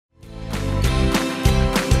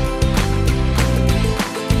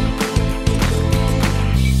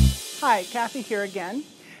Kathy here again,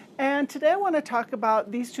 and today I want to talk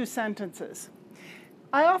about these two sentences.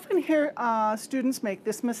 I often hear students make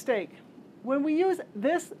this mistake. When we use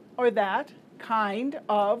this or that, kind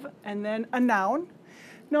of, and then a noun,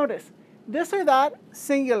 notice this or that,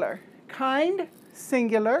 singular, kind,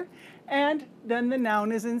 singular, and then the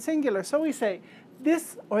noun is in singular. So we say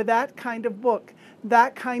this or that kind of book,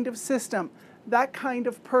 that kind of system, that kind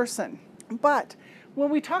of person. But when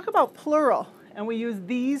we talk about plural and we use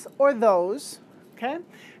these or those, okay,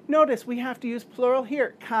 notice we have to use plural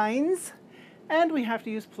here, kinds, and we have to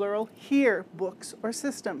use plural here, books or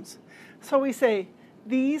systems. So we say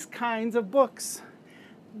these kinds of books,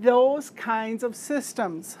 those kinds of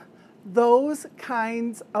systems, those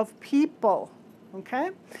kinds of people,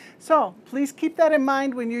 okay? So please keep that in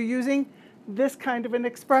mind when you're using this kind of an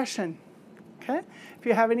expression, okay? If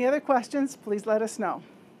you have any other questions, please let us know.